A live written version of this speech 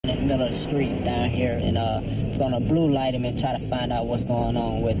middle of the street down here, and gonna blue light him and try to find out what's going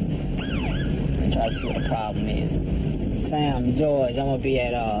on with him, and try to see what the problem is. Sam, George, I'm gonna be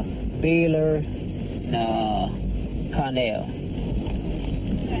at Beeler and Cornell.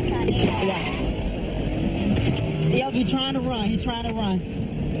 Yep, he's trying to run. He's trying to run.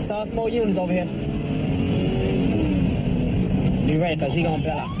 Start some more units over here. Be ready, because he's gonna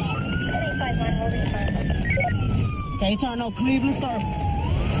bail out. Okay, he turned on Cleveland Circle.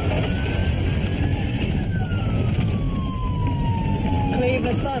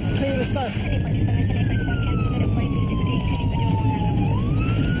 Cleveland Circle, Cleveland Circle.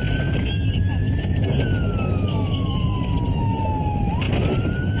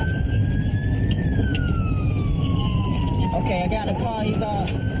 Okay, I got a car. He's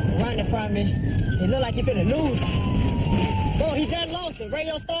running from me. He look like he finna lose. Oh, he just lost it.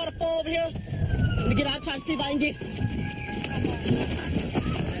 Radio started fall over here. Let me get out and try to see if I can get.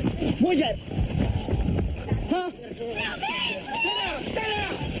 Where's that? Huh? Stay down.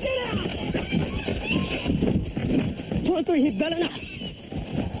 23, he's belling out.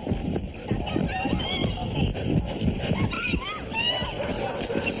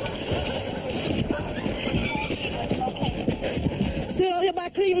 Still out here by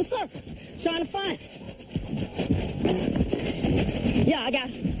Cleveland Circle, trying to find. Yeah, I got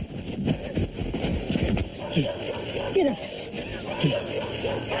it. Get up.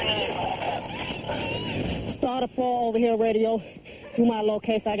 Start a fall over here, radio. To my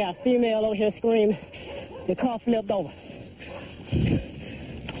location, I got a female over here screaming. The car flipped over.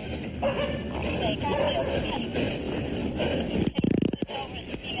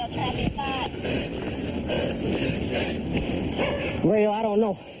 Radio, I don't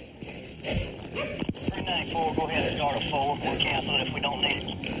know. 394, go ahead and start a 4. We'll cancel it if we don't need it.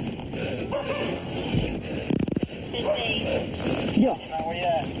 Yeah. Where you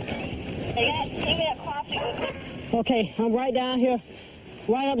at? Give me that coffee. Okay, I'm right down here,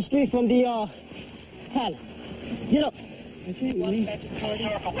 right up the street from the palace. Get up. Circle through the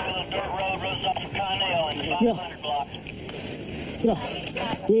dirt road, runs off of Cornell in the 500 block. Get up.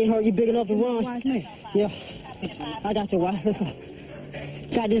 You ain't hurt, you big enough to run? Yeah. I got your wife. Let's go.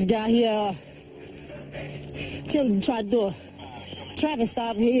 Got this guy here. Tim tried to do a traffic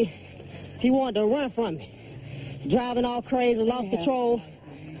stop. He wanted to run from me. Driving all crazy, lost control.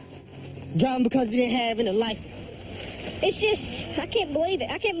 Driving because he didn't have any license. It's just, I can't believe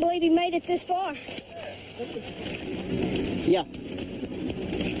it. I can't believe he made it this far. Yeah.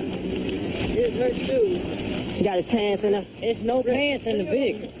 Here's her shoes. He got his pants in there. There's no pants in the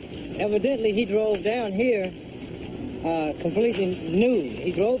vehicle. Evidently, he drove down here completely nude.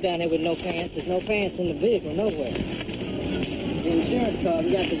 He drove down here with no pants. There's no pants in the vehicle nowhere. The insurance card,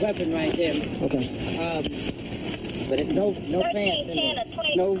 we got the weapon right there. Okay. But it's no pants in there.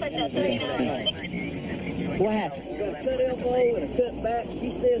 No. What happened? Got a cut elbow and a cut back. She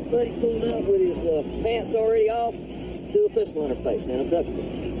says Buddy pulled up with his pants already off, threw a pistol in her face and abducted him.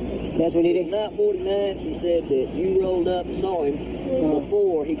 That's what he did? Night 49, she said that you rolled up and saw him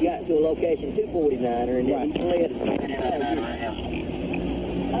before he got to a location 249er, and then he fled.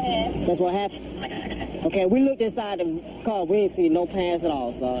 That's what happened? Okay, we looked inside the car. We didn't see no pants at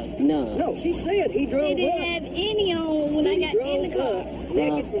all, Sarge. None. No, she said he drove He didn't up. have any on when I got in the car.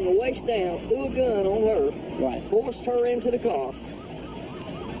 Naked from the waist down, threw a gun on her, Right. forced her into the car,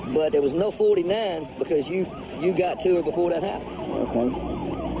 but there was no 49 because you got to her before that happened. Okay.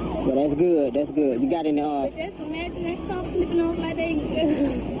 Well, that's good. That's good. You got in the But just imagine that car flipping off like that.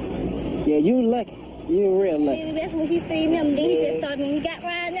 Yeah, you lucky. You real lucky. That's when he seen him. Then he just started, when he got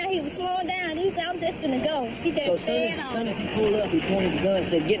right now, he was slowing down. He said, I'm just gonna go. He just So stayed as soon on. as he pulled up, he pointed the gun and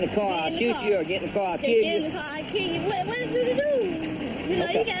said, get in the car, I'll shoot you, or get in the car, I'll kill Get in you. the car, I kill you. What is you to do? You know,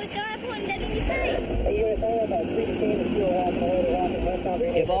 you got a gun pointing that in your face.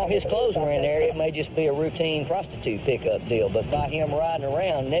 If all his clothes were in there, it may just be a routine prostitute pickup deal, but by him riding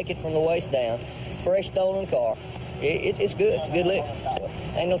around naked from the waist down, fresh stolen car, it's good. It's a good lick. So,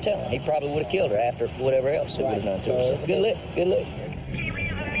 ain't no telling. He probably would have killed her after whatever else he would have done to her. So it's a good lick. Good lick.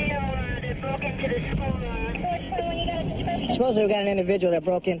 Supposedly we got an individual that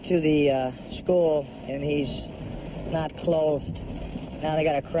broke into the school, and he's not clothed. Now they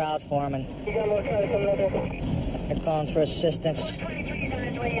got a crowd forming. They're calling for assistance.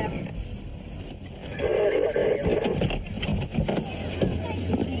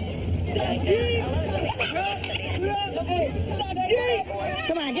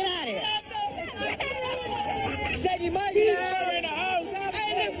 Come on, get out of here. Said you might be in the house.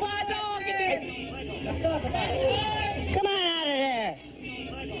 Hey, there's my dog in there. Come on out of there.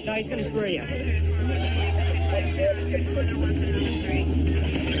 No, he's going to screw you.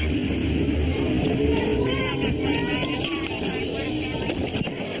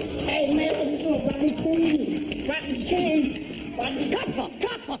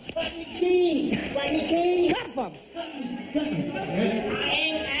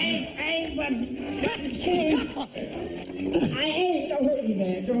 I ain't. Don't hurt me,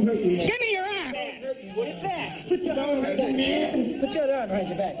 man. Don't hurt me, man. Give me your arm. What is that? Put your arm right back, man. Put your arm behind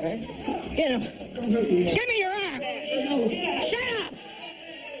your back, man. Get him. Don't hurt me, man. Give me your arm. No. Shut up.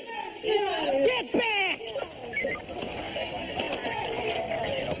 Get back.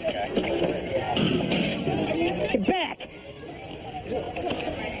 Get back.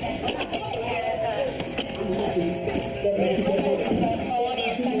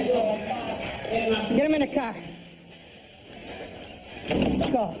 Get him in the car. Let's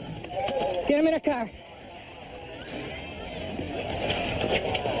go. Get him in the car.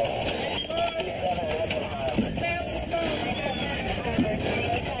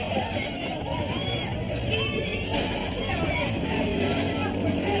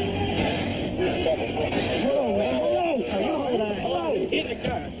 Hold on, man. Hold on. Get in the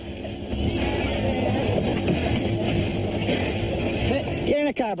car. Get in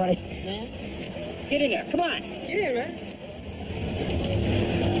the car, buddy. Man. Get in there. Come on. Get in, man.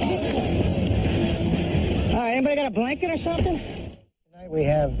 All right, anybody got a blanket or something? Tonight we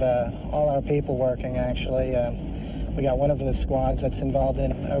have all our people working, actually. We got one of the squads that's involved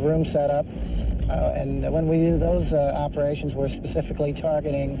in a room setup. And when we do those operations, we're specifically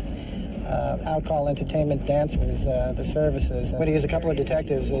targeting out-call entertainment dancers, the services. We use a couple of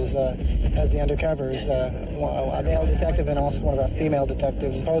detectives as the undercovers, a male detective and also one of our female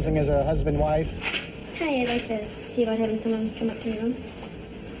detectives, posing as a husband-wife. Hi, I'd like to see about having someone come up to my room.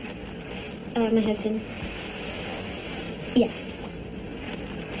 My husband. Yeah.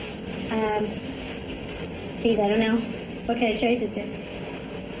 Geez, I don't know. What kind of choices to...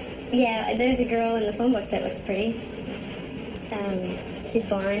 Yeah, there's a girl in the phone book that looks pretty. She's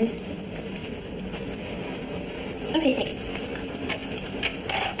blonde. Okay, thanks.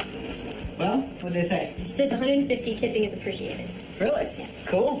 Well, what'd they say? She said 150 tipping is appreciated. Really? Yeah.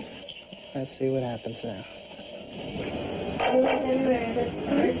 Cool. Let's see what happens now. November, is it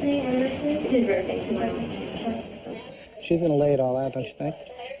birthday, anniversary? It's his birthday tomorrow. She's going to lay it all out, don't you think?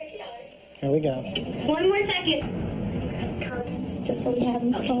 Here we go. One more second. Just so we have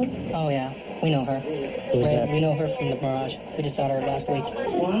them called. Oh, yeah. We know her. Who's that? We know her from the Mirage. We just got her last week.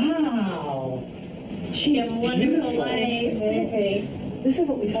 Wow. She's Wonderful beautiful. eyes. This is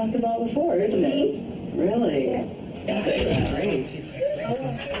what we talked about before, isn't it? Really? Yeah. That's great.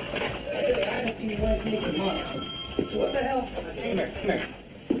 So what the hell? Come here.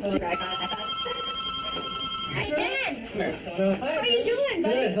 Hi, Dad. Come here. How are you doing,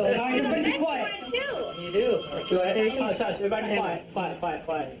 buddy? Good. Everybody be quiet. Too. You do. Go ahead. Hush, everybody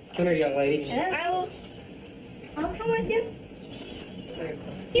quiet. Come here, young lady. I'll come with you.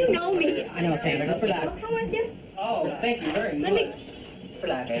 You know me. I know, Sandra. Just relax. I'll come with you. Oh, thank you very much. Let me...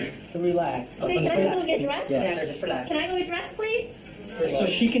 Relax. To relax. Okay, can I go get dressed? Sandra, just relax. Can I go get dressed, please? So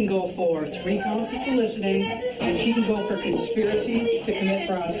she can go for 3 counts of soliciting, and she can go for conspiracy to commit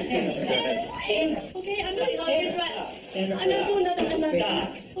prostitution. Okay, I'm not going to get dressed. I'm not doing nothing. I'm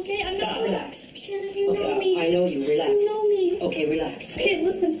not. Stop. Okay, I'm not Stop. doing Relax. Shannon, you know me. I know you. Relax. You know me. Okay, relax. Okay,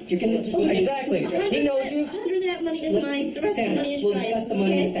 listen. You're gonna just Exactly. He knows you. 100 of that money is mine. The rest of the Sandra, money is we'll mine. discuss the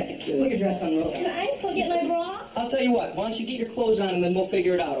money in a second. Put your dress on real Can quick. I go get my bra? I'll tell you what. Why don't you get your clothes on and then we'll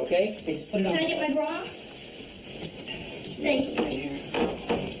figure it out, okay? Okay, just put it on. Can I get my bra? Thank you.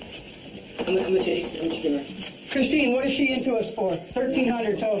 I'm gonna take her. Christine, what is she into us for?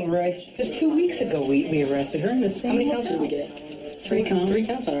 1,300 total, Ray. Just 2 weeks ago we arrested her in the same. How many counts did we get? 3 counts. 3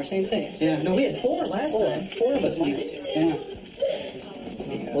 counts on our same thing. Yeah, no, we had 4 last time. 4 of us did. Yeah.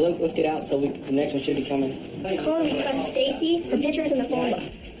 Well, let's get out so the next one should be coming. Call me from Stacy for pictures in the phone book.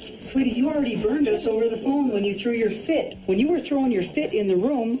 Sweetie, you already burned us over the phone when you threw your fit. When you were throwing your fit in the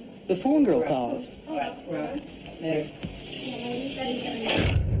room, the phone girl called. There.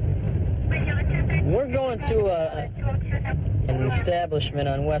 We're going to an establishment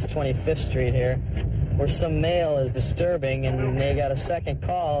on West 25th Street here where some male is disturbing, and they got a second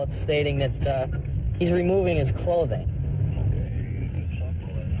call stating that he's removing his clothing.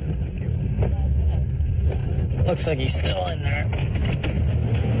 Looks like he's still in there.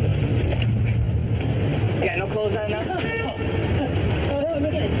 You got no clothes on now?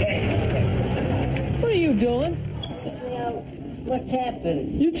 What are you doing? What's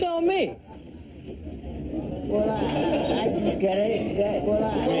happening? You tell me. Well, I get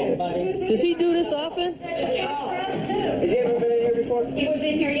it. Does he do this often? Has he ever been in here before? He was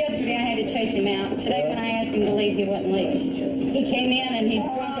in here yesterday. I had to chase him out. Today, when I asked him to leave, he wouldn't leave. He came in and he's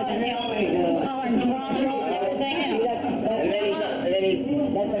drunker than hell, hollering drunk and everything else. And then he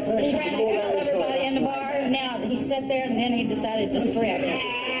He tried to kill everybody in the bar. Now he sat there and then he decided to strip.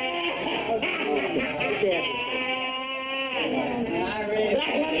 That's it.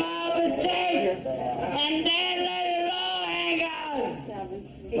 Like my mom was saying.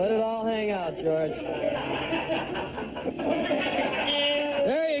 George.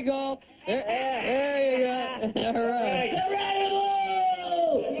 There you go. There you go. All right.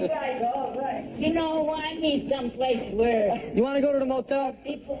 You guys all right. You know, I need someplace where You want to go to the motel?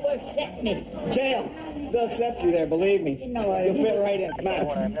 people will accept me. Jail. They'll accept you there, believe me. You know, You'll fit right in. Come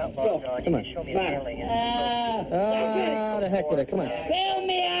on. Go. Come on. Come on. The heck with it. Come on. Bail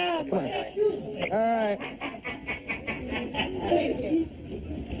me out. Come on. All right.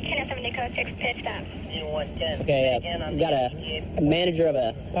 Okay, got a manager of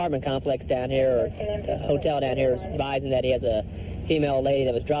an apartment complex down here, or a hotel down here, is advising that he has a female lady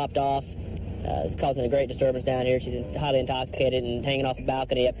that was dropped off. It's causing a great disturbance down here. She's highly intoxicated and hanging off the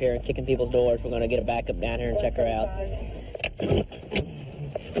balcony up here and kicking people's doors. We're going to get her back up down here and check her out.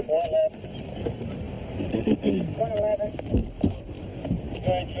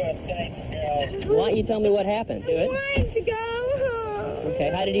 Why don't you tell me what happened? Do it. I want to go home. Okay,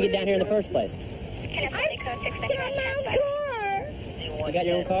 how did you get down here in the first place? I got my own car. You got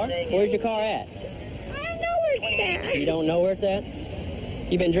your own car? Where's your car at? I don't know where it's at. You don't know where it's at?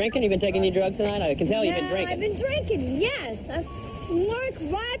 You been drinking? You been taking any drugs tonight? I can tell you've been drinking. I've been drinking, yes. I work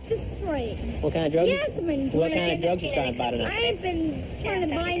right up the street. What kind of drugs? Yes, I've been drinking. What kind of drugs you trying to buy tonight? I ain't been trying to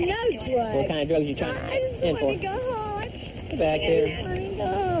buy no drugs. What kind of drugs you trying to I just in want for? to go home. Back here. I want to go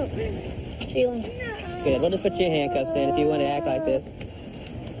home. Sheila? No. Good. We'll just put you in handcuffs in if you want to act like this.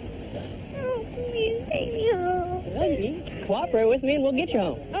 Oh, please take me home. Well, you cooperate with me and we'll get you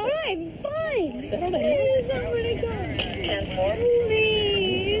home. All right, fine. Settle down. Please, I want to go.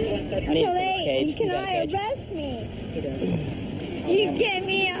 Please. I need some Hey, cage. can You got a I cage? arrest me? You get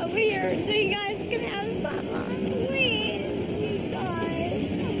me over here so you guys can have some fun. Please, you guys,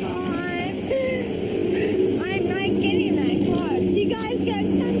 come on. I'm not getting that car. So you guys got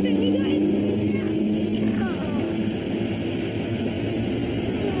something you guys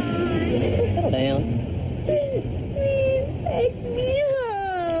Settle down. please take me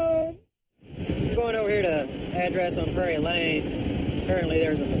home. We're going over here to address on Prairie Lane. Currently,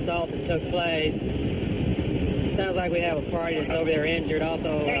 there's an assault that took place. Sounds like we have a party that's over there injured.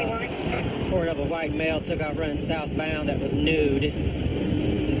 Also, report of a white male took off running southbound that was nude.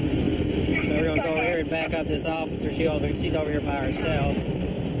 So we're going to go over here and back up this officer. She's over here by herself.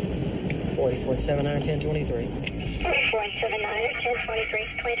 4479 1023. 4479 1023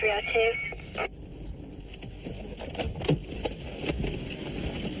 2302.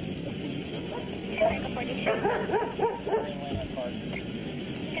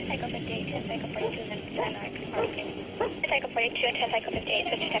 Cycle 58, 10 cycle 42, and 10 cycle 42 and 10 cycle 58,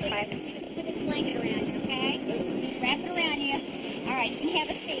 switch to step 5. Put this blanket around you, okay? Just wrap it around you. All right, you can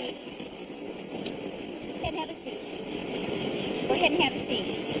have a seat. Go ahead and have a seat. Go ahead and have a seat.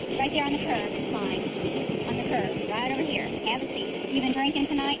 Right there on the curb, it's fine. On the curb, right over here. Have a seat. You been drinking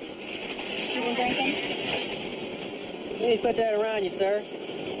tonight? You been drinking? Please put that around you, sir.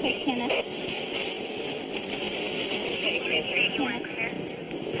 Okay, Kenneth. Kenneth,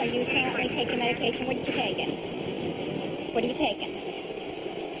 are you currently taking medication? What are you taking? What are you taking?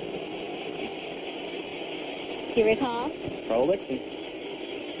 Do you recall? Prolixin.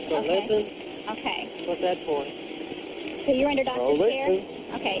 Prolixin? Okay. What's that for? So you're under doctor's care?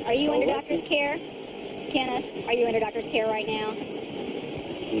 Prolixin. Okay. Are you under doctor's care? Kenneth, are you under doctor's care right now?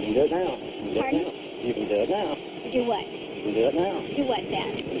 You can do it now. Pardon? You can do it now. Do what? You can do it now. Do what, then?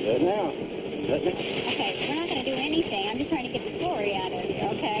 You can do it now. You can do it now. Okay, we're not going to do anything. I'm just trying to get the story out of you,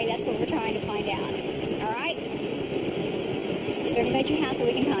 okay? That's what we're trying to find out. All right? Is there anybody at your house that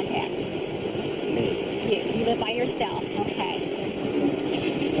we can contact? You live by yourself. Okay.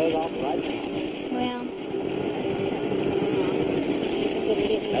 Goes off right now. Well, so we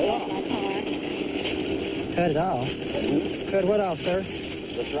didn't get my car. Cut it off. Cut what off, sir?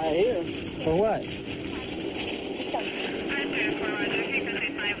 Just right here. For what?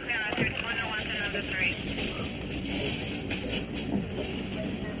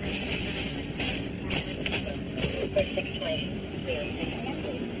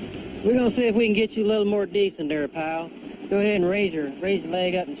 We're going to see if we can get you a little more decent there, pal. Go ahead and raise your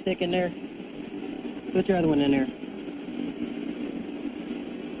leg up and stick in there. Put your other one in there.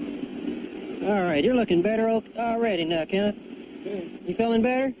 All right, you're looking better already now, Kenneth. You feeling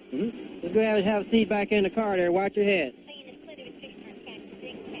better? Mm-hmm. Let's go ahead and have a seat back in the car there. Watch your head.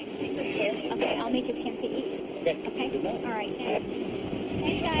 Okay, I'll meet you at Chancey East. Okay? All right, thanks.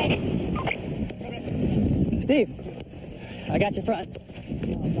 Thanks, guys. Steve, I got your front.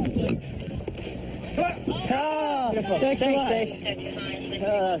 Oh, beautiful. Thanks, Stace.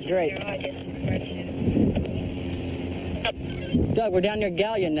 Oh, that's great. Doug, we're down near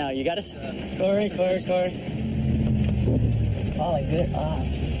Galleon now. You got us? Corey. Oh, good.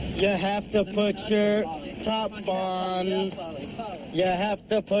 You have to put your top on. You have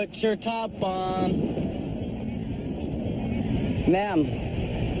to put your top on. Ma'am,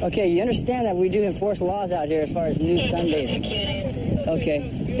 okay, you understand that we do enforce laws out here as far as nude sunbathing. Okay,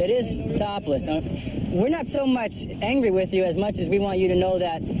 it is topless. We're not so much angry with you as much as we want you to know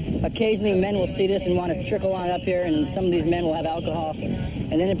that occasionally men will see this and want to trickle on up here, and some of these men will have alcohol,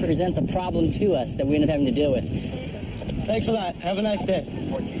 and then it presents a problem to us that we end up having to deal with. Thanks a lot. Have a nice day.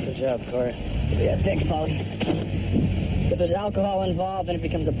 Good job, Corey. Yeah, thanks, Polly. If there's alcohol involved and it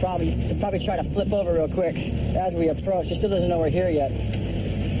becomes a problem, she'll probably try to flip over real quick as we approach. She still doesn't know we're here yet,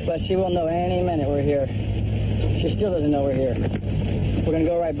 but she will know any minute we're here. She still doesn't know we're here. We're going to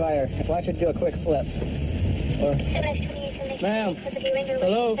go right by her. Watch her do a quick flip. Or... Ma'am,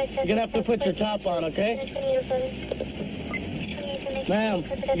 hello? You're going to have to put your top on, okay? Ma'am,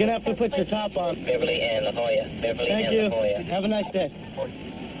 you're going to have to put your top on. Beverly and La Jolla. Beverly Thank and you. La Jolla. Have a nice day.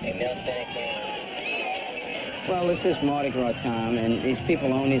 Well, this is Mardi Gras time, and these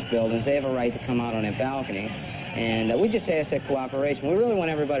people own these buildings. They have a right to come out on their balcony. And we just ask their cooperation. We really want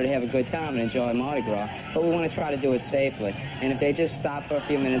everybody to have a good time and enjoy Mardi Gras, but we want to try to do it safely. And if they just stop for a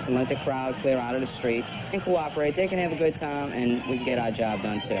few minutes and let the crowd clear out of the street and cooperate, they can have a good time, and we can get our job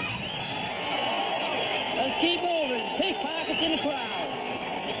done, too. Let's keep moving. Pickpockets in the crowd.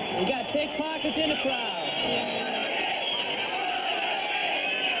 We got pickpockets in the crowd.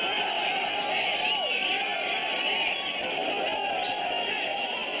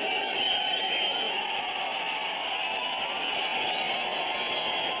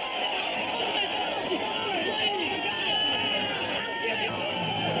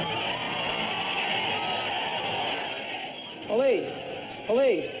 Police!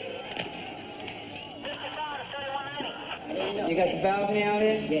 Police! You got the balcony out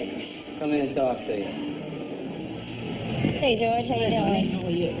here? Yeah. Come in and talk to you. Hey, George, how you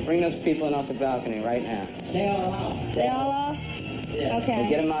doing? Bring those people in off the balcony right now. They all off. They all off? Yeah. Okay. Well,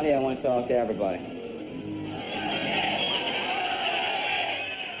 get them out here. I want to talk to everybody.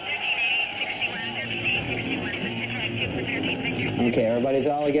 Okay, everybody's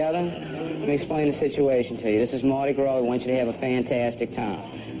all together? Let me explain the situation to you. This is Mardi Gras. We want you to have a fantastic time,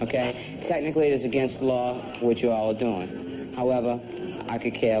 okay? Technically, it is against the law what you all are doing. However, I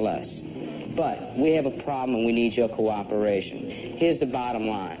could care less. But we have a problem and we need your cooperation. Here's the bottom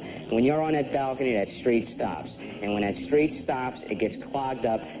line. When you're on that balcony, that street stops. And when that street stops, it gets clogged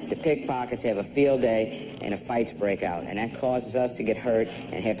up, the pickpockets have a field day, and the fights break out. And that causes us to get hurt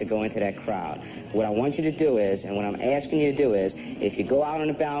and have to go into that crowd. What I want you to do is, and what I'm asking you to do is, if you go out on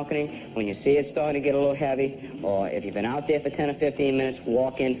the balcony, when you see it starting to get a little heavy, or if you've been out there for 10 or 15 minutes,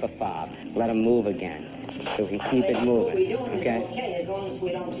 walk in for 5. Let them move again, so we can keep it moving, okay? As long as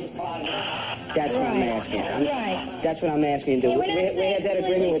we don't just clog it. That's what I'm asking. That's what I'm asking you to do. Yeah, we're not we saying had that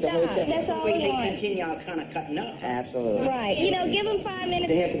agreement with the completely hotel. stop. That's all we want. Continue on kind of cutting up. Absolutely. Right. You know, give them 5 minutes.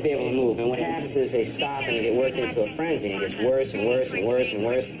 They have to be able to move. And what happens is they stop and they get worked into a frenzy. And it gets worse and worse and worse and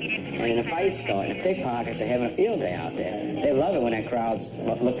worse. And then the fights start. And the pickpockets are having a field day out there. They love it when that crowd's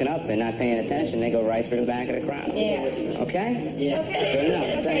looking up and not paying attention. They go right through the back of the crowd. Yeah. Okay? Yeah. Okay. Good enough.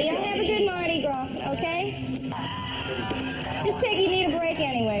 Okay, Thank y'all you. have a good Mardi Gras, okay? Just you need a break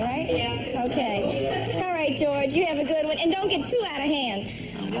anyway, right? Yeah. Okay. All right, George, you have a good one. And don't get too out of hand,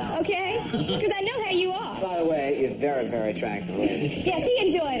 okay? Because I know how you are. By the way, you're very, very attractive lady. Yes, he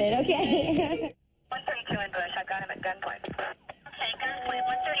enjoyed it, okay? 132 in Bush. I've got him at gunpoint. Okay, gunpoint.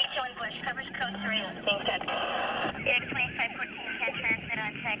 132 in Bush. Covers code 3. Being set. Yeah, 2514 can transmit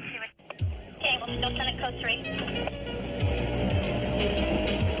on tag 2. Okay, we'll still send it code 3.